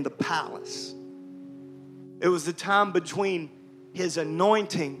and the palace. It was the time between his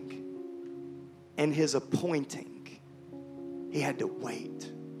anointing and his appointing. He had to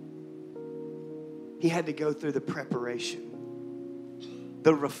wait. He had to go through the preparation,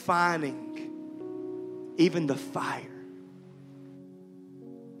 the refining, even the fire.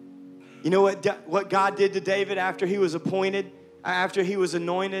 You know what God did to David after he was appointed, after he was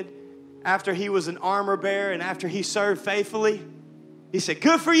anointed, after he was an armor bearer, and after he served faithfully? He said,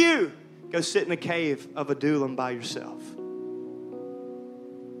 good for you. Go sit in a cave of Adullam by yourself.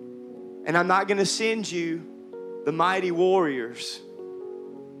 And I'm not going to send you the mighty warriors.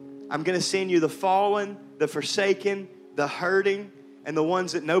 I'm going to send you the fallen, the forsaken, the hurting, and the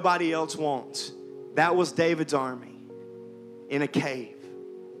ones that nobody else wants. That was David's army in a cave,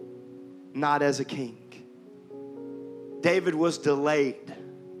 not as a king. David was delayed.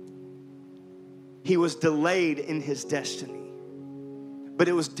 He was delayed in his destiny. But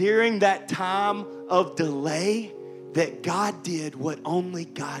it was during that time of delay that God did what only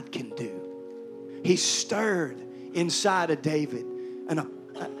God can do. He stirred inside of David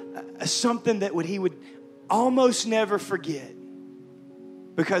something that he would almost never forget,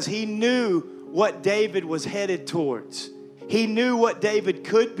 because he knew what David was headed towards. He knew what David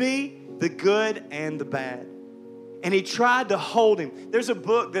could be, the good and the bad. And he tried to hold him. There's a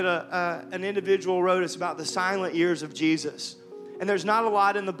book that an individual wrote. It's about the silent years of Jesus. And there's not a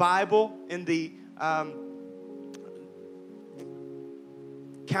lot in the Bible, in the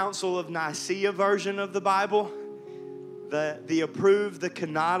Council of Nicaea version of the Bible, the approved, the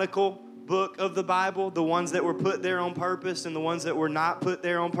canonical book of the Bible, the ones that were put there on purpose and the ones that were not put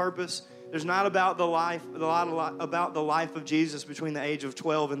there on purpose. There's not about a lot about the life of Jesus between the age of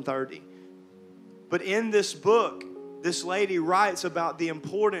 12 and 30. But in this book, this lady writes about the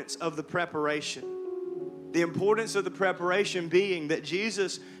importance of the preparation. The importance of the preparation being that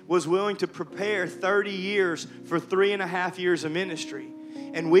Jesus was willing to prepare 30 years for 3.5 years of ministry.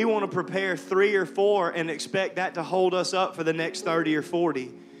 And we want to prepare 3 or 4 and expect that to hold us up for the next 30 or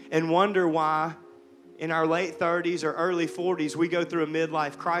 40. And wonder why in our late 30s or early 40s we go through a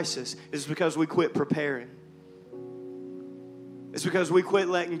midlife crisis. It's because we quit preparing. It's because we quit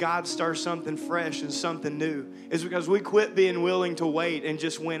letting God stir something fresh and something new. It's because we quit being willing to wait and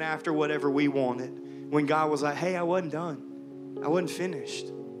just went after whatever we wanted, when God was like, hey, I wasn't done. I wasn't finished.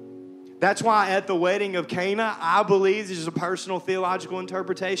 That's why at the wedding of Cana, I believe, this is a personal theological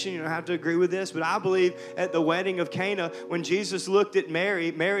interpretation, you don't have to agree with this, but I believe at the wedding of Cana, when Jesus looked at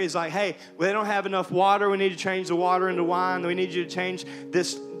Mary, Mary is like, hey, they don't have enough water. We need to change the water into wine. We need you to change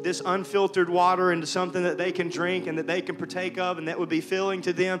this unfiltered water into something that they can drink and that they can partake of and that would be filling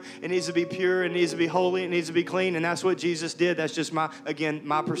to them. It needs to be pure, it needs to be holy, it needs to be clean. And that's what Jesus did. That's just my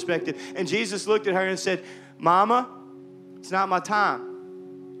perspective. And Jesus looked at her and said, Mama, it's not my time.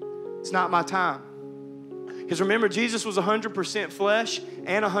 It's not my time. Because remember, Jesus was 100% flesh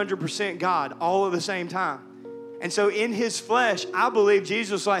and 100% God all at the same time. And so in his flesh, I believe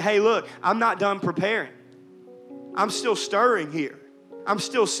Jesus was like, hey, look, I'm not done preparing. I'm still stirring here. I'm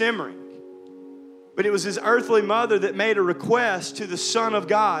still simmering. But it was his earthly mother that made a request to the Son of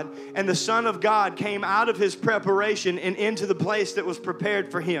God. And the Son of God came out of his preparation and into the place that was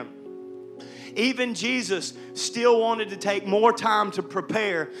prepared for him. Even Jesus still wanted to take more time to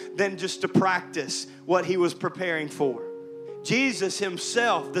prepare than just to practice what he was preparing for. Jesus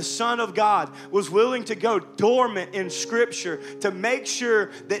himself, the Son of God, was willing to go dormant in Scripture to make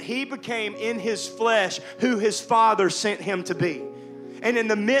sure that he became in his flesh who his Father sent him to be. And in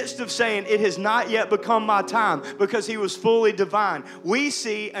the midst of saying, it has not yet become my time, because he was fully divine, we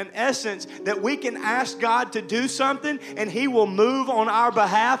see an essence that we can ask God to do something and he will move on our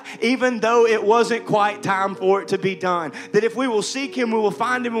behalf even though it wasn't quite time for it to be done. That if we will seek him, we will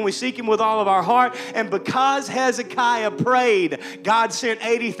find him, and we seek him with all of our heart. And because Hezekiah prayed, God sent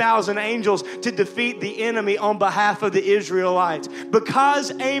 80,000 angels to defeat the enemy on behalf of the Israelites.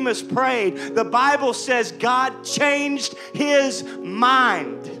 Because Amos prayed, the Bible says God changed his mind.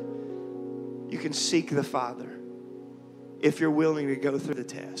 You can seek the Father if you're willing to go through the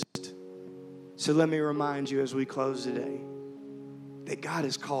test. So let me remind you as we close today that God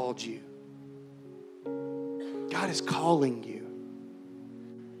has called you. God is calling you.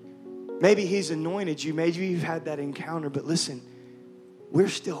 Maybe he's anointed you. Maybe you've had that encounter. But listen, we're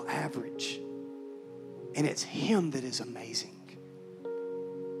still average. And it's him that is amazing.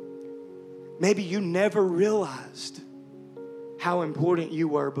 Maybe you never realized how important you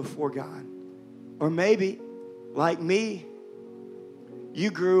were before God. Or maybe, like me,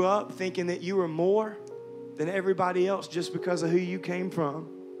 you grew up thinking that you were more than everybody else just because of who you came from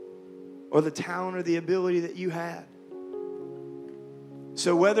or the talent or the ability that you had.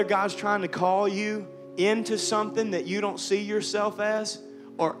 So whether God's trying to call you into something that you don't see yourself as,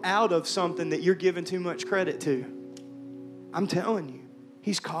 or out of something that you're giving too much credit to, I'm telling you,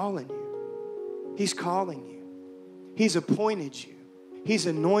 he's calling you. He's calling you. He's appointed you. He's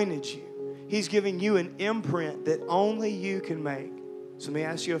anointed you. He's giving you an imprint that only you can make. So let me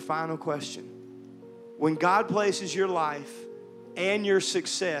ask you a final question. When God places your life and your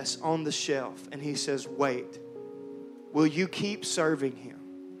success on the shelf and He says, wait, will you keep serving Him?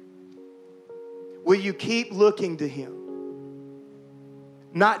 Will you keep looking to Him?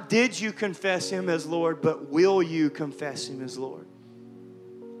 Not did you confess Him as Lord, but will you confess Him as Lord?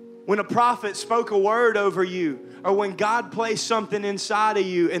 When a prophet spoke a word over you, or when God placed something inside of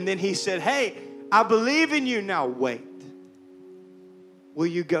you and then He said, hey, I believe in you, now wait. Will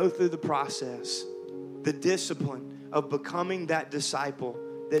you go through the process, the discipline of becoming that disciple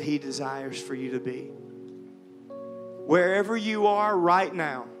that He desires for you to be? Wherever you are right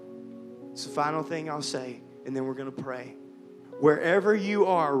now, it's the final thing I'll say, and then we're going to pray. Wherever you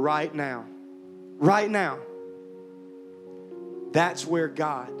are right now, that's where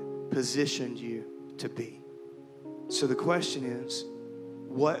God positioned you to be. So the question is,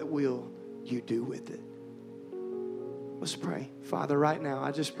 what will you do with it? Let's pray. Father, right now,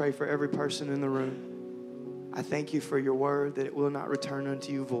 I just pray for every person in the room. I thank you for your word, that it will not return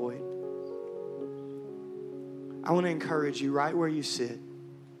unto you void. I want to encourage you right where you sit.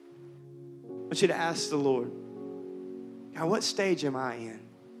 I want you to ask the Lord, God, what stage am I in?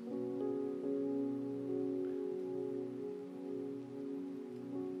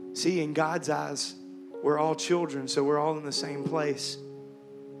 See, in God's eyes, we're all children, so we're all in the same place.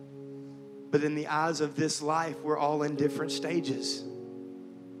 But in the eyes of this life, we're all in different stages.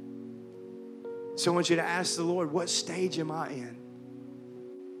 So I want you to ask the Lord, what stage am I in?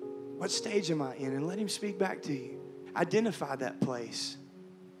 What stage am I in? And let Him speak back to you. Identify that place.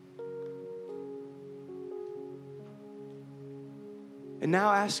 And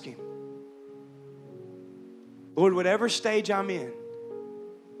now ask Him, Lord, whatever stage I'm in,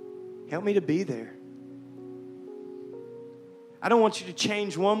 help me to be there. I don't want you to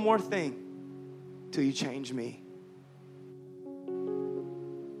change one more thing till you change me.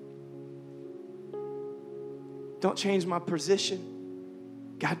 Don't change my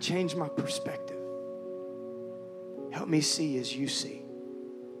position. God, change my perspective. Help me see as you see.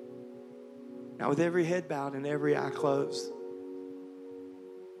 Now, with every head bowed and every eye closed,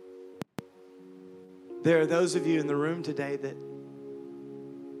 there are those of you in the room today that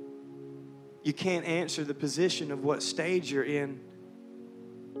you can't answer the position of what stage you're in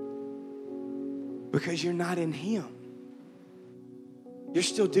because you're not in Him. You're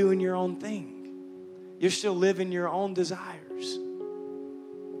still doing your own thing. You're still living your own desires.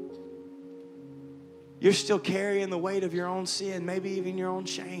 You're still carrying the weight of your own sin, maybe even your own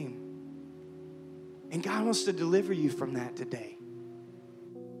shame. And God wants to deliver you from that today.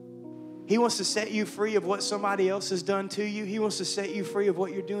 He wants to set you free of what somebody else has done to you. He wants to set you free of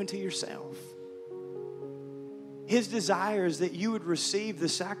what you're doing to yourself. His desire is that you would receive the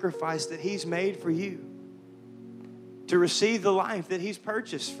sacrifice that He's made for you, to receive the life that He's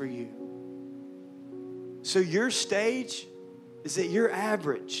purchased for you. So your stage is that you're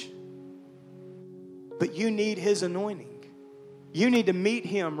average, but you need His anointing. You need to meet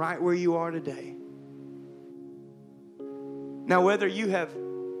Him right where you are today. Now, whether you have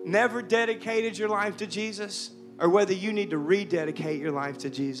never dedicated your life to Jesus or whether you need to rededicate your life to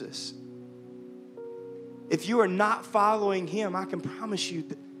Jesus, if you are not following Him, I can promise you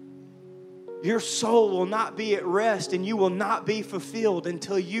that your soul will not be at rest and you will not be fulfilled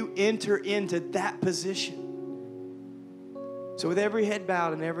until you enter into that position. So with every head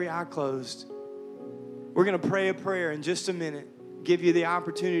bowed and every eye closed, we're going to pray a prayer in just a minute, give you the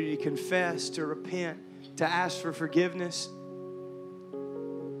opportunity to confess, to repent, to ask for forgiveness,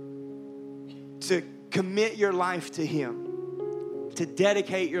 to commit your life to Him, to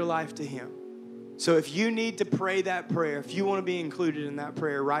dedicate your life to Him. So if you need to pray that prayer, if you want to be included in that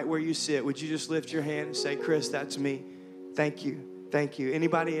prayer right where you sit, would you just lift your hand and say, Chris, that's me. Thank you. Thank you.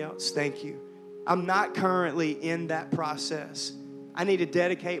 Anybody else? Thank you. I'm not currently in that process. I need to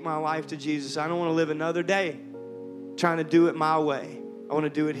dedicate my life to Jesus. I don't want to live another day trying to do it my way. I want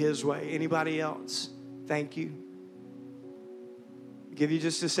to do it His way. Anybody else? Thank you. I'll give you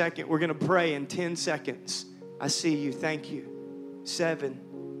just a second. We're going to pray in 10 seconds. I see you. Thank you.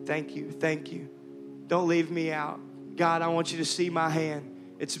 7. Thank you. Thank you. Don't leave me out. God, I want you to see my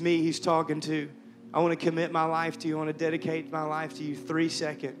hand. It's me He's talking to. I want to commit my life to you. I want to dedicate my life to you. 3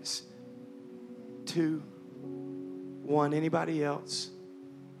 seconds. 2, 1. Anybody else?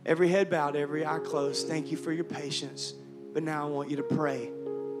 Every head bowed, every eye closed. Thank you for your patience. But now I want you to pray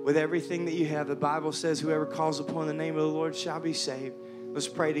with everything that you have. The Bible says whoever calls upon the name of the Lord shall be saved. Let's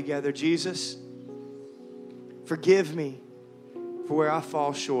pray together. Jesus, forgive me for where I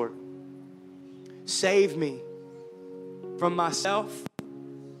fall short. Save me from myself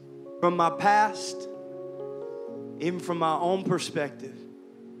from my past, even from my own perspective.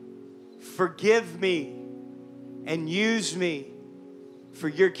 Forgive me and use me for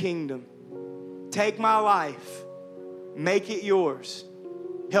your kingdom. Take my life, make it yours.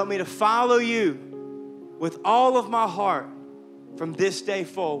 Help me to follow you with all of my heart from this day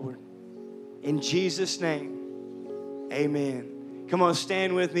forward. In Jesus' name, amen. Come on,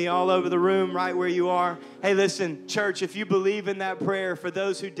 stand with me all over the room, right where you are. Hey, listen, church, if you believe in that prayer, for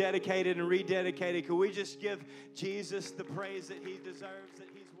those who dedicated and rededicated, could we just give Jesus the praise that he deserves, that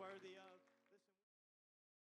he's